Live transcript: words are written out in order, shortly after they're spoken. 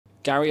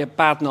Gary, a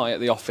bad night at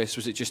the office.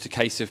 Was it just a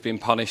case of being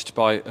punished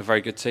by a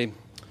very good team?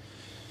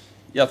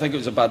 Yeah, I think it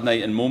was a bad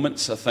night in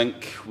moments. I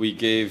think we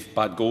gave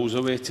bad goals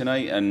away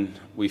tonight, and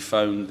we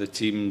found the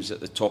teams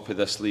at the top of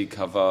this league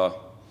have a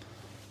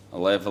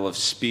level of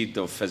speed,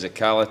 of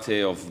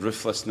physicality, of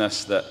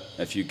ruthlessness that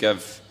if you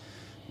give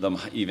them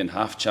even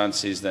half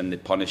chances, then they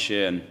punish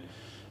you. And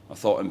I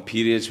thought in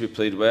periods we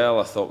played well.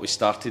 I thought we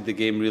started the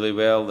game really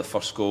well. The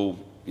first goal,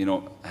 hit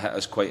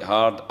us quite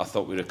hard. I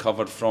thought we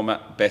recovered from it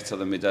better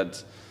than we did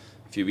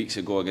a few weeks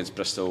ago against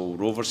Bristol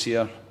Rovers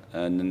here.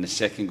 And then the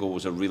second goal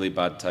was a really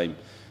bad time.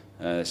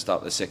 Start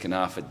of the second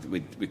half,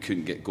 we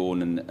couldn't get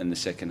going in the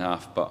second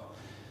half. But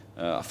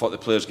I thought the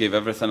players gave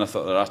everything. I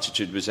thought their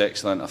attitude was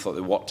excellent. I thought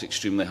they worked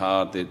extremely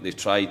hard. They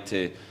tried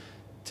to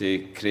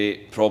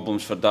create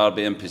problems for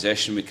Derby in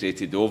possession. We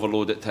created the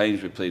overload at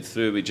times. We played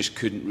through. We just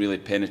couldn't really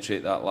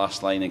penetrate that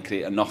last line and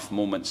create enough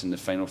moments in the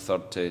final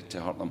third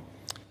to hurt them.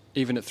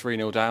 Even at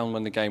 3-0 down,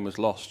 when the game was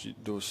lost,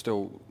 there was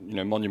still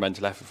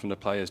monumental effort from the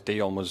players.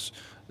 Dion was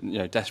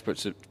desperate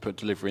to put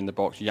delivery in the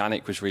box.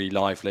 Yannick was really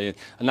lively,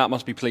 and that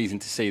must be pleasing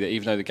to see that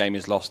even though the game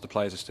is lost, the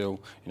players are still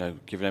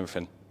giving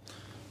everything.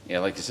 Yeah,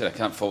 like I said, I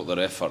can't fault their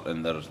effort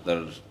and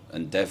their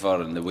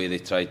endeavour and the way they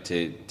tried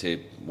to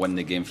win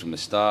the game from the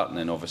start. And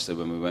then obviously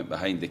when we went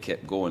behind, they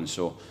kept going.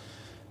 So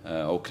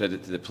all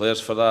credit to the players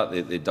for that.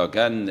 They dug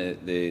in.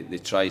 They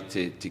tried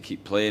to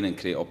keep playing and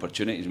create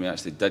opportunities. We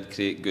actually did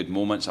create good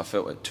moments. I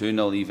felt at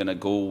 2-0 even a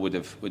goal would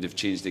have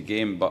changed the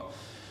game. But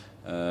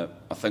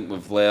I think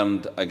we've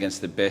learned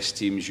against the best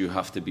teams you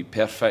have to be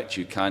perfect.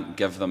 You can't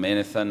give them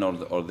anything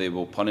or they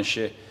will punish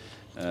you.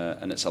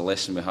 And it's a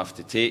lesson we have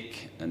to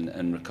take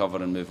and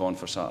recover and move on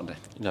for Saturday.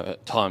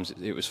 At times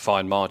it was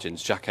fine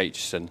margins. Jack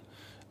Aitchison,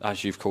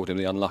 as you've called him,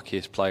 the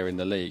unluckiest player in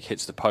the league,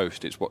 hits the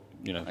post. It's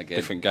Again.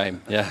 Different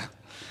game. Yeah.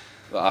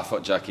 Well, I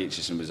thought Jack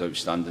Aitchison was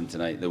outstanding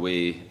tonight. The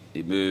way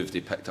he moved,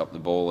 he picked up the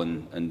ball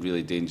in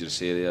really dangerous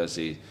areas.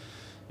 He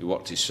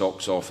worked his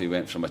socks off. He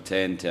went from a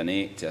 10 to an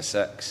 8 to a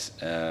 6.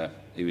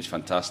 He was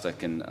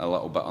fantastic and a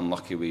little bit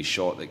unlucky with his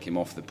shot that came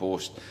off the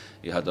post.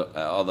 He had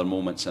other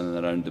moments in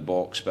and around the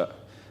box, but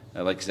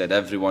like I said,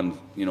 everyone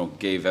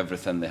gave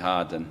everything they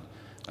had, and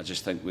I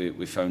just think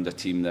we found a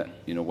team that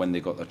when they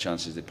got their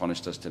chances, they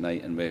punished us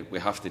tonight, and we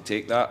have to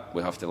take that.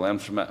 We have to learn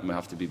from it, and we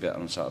have to be better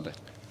on Saturday.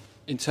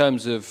 In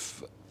terms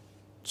of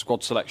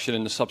squad selection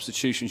and the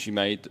substitutions you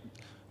made,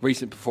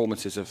 recent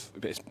performances have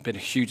been a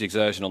huge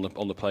exertion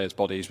on the players'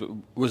 bodies. But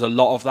was a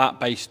lot of that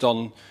based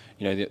on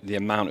the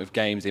amount of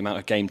games, the amount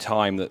of game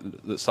time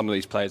that some of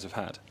these players have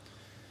had?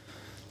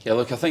 Yeah,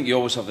 look, I think you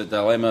always have the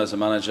dilemma as a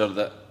manager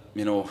that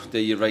do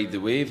you ride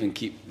the wave and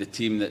keep the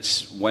team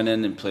that's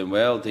winning and playing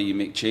well? Do you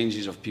make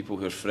changes of people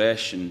who are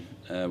fresh? And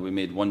we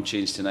made one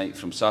change tonight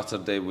from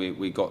Saturday.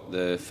 We got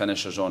the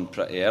finishers on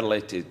pretty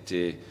early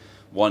to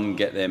one,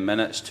 get them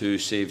minutes, two,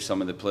 save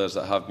some of the players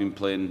that have been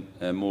playing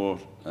more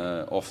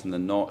often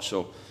than not.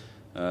 So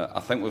I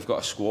think we've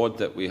got a squad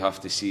that we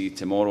have to see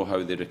tomorrow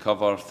how they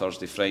recover.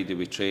 Thursday, Friday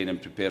we train and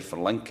prepare for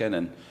Lincoln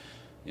and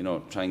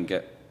try and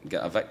get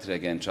a victory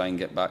again, try and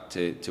get back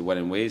to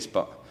winning ways.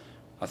 But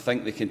I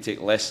think they can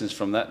take lessons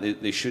from that.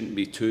 They shouldn't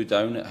be too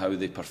down at how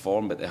they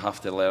perform, but they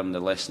have to learn the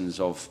lessons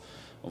of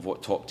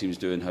what top teams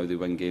do and how they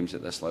win games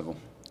at this level.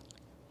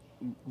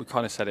 We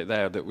kind of said it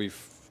there, that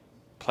we've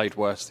played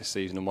worse this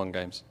season and won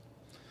games.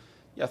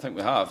 Yeah, I think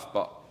we have,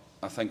 but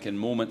I think in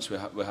moments we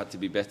had to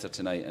be better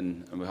tonight,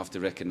 and we have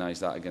to recognise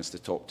that against the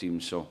top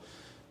teams. So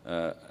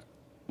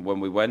when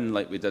we win,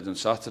 like we did on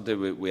Saturday,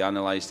 we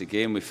analysed the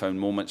game. We found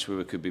moments where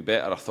we could be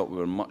better. I thought we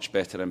were much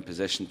better in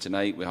possession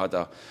tonight. We had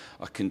a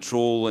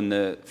control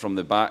from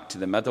the back to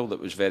the middle that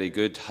was very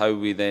good. How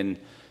we then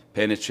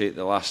penetrate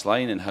the last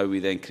line and how we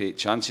then create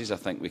chances, I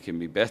think we can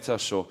be better.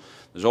 So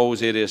there's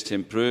always areas to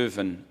improve,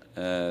 and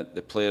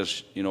the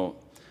players,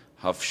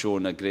 have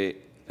shown a great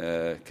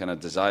kind of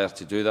desire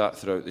to do that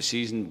throughout the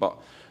season. But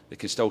they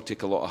can still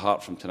take a lot of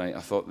heart from tonight. I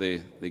thought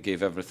they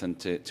gave everything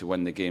to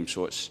win the game.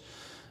 So it's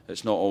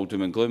not all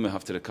doom and gloom. We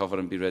have to recover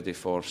and be ready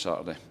for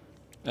Saturday.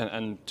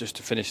 And just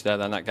to finish there,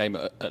 then, that game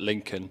at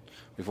Lincoln,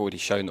 we've already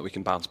shown that we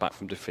can bounce back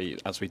from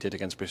defeat, as we did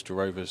against Bristol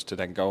Rovers, to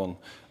then go on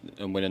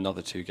and win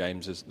another 2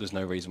 games. There's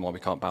no reason why we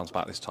can't bounce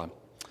back this time.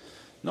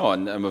 No,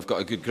 and we've got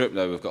a good group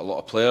now. We've got a lot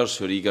of players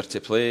who are eager to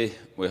play.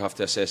 We have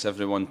to assess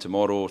everyone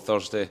tomorrow or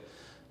Thursday,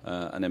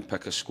 and then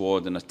pick a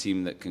squad and a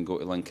team that can go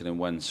to Lincoln and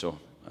win. So,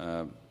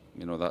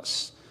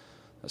 that's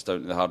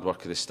down to the hard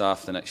work of the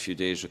staff. The next few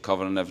days,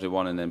 recovering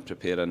everyone and then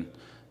preparing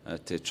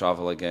to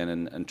travel again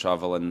and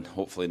travel in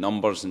hopefully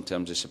numbers in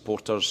terms of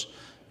supporters,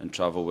 and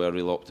travel with a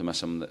real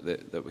optimism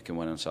that we can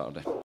win on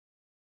Saturday.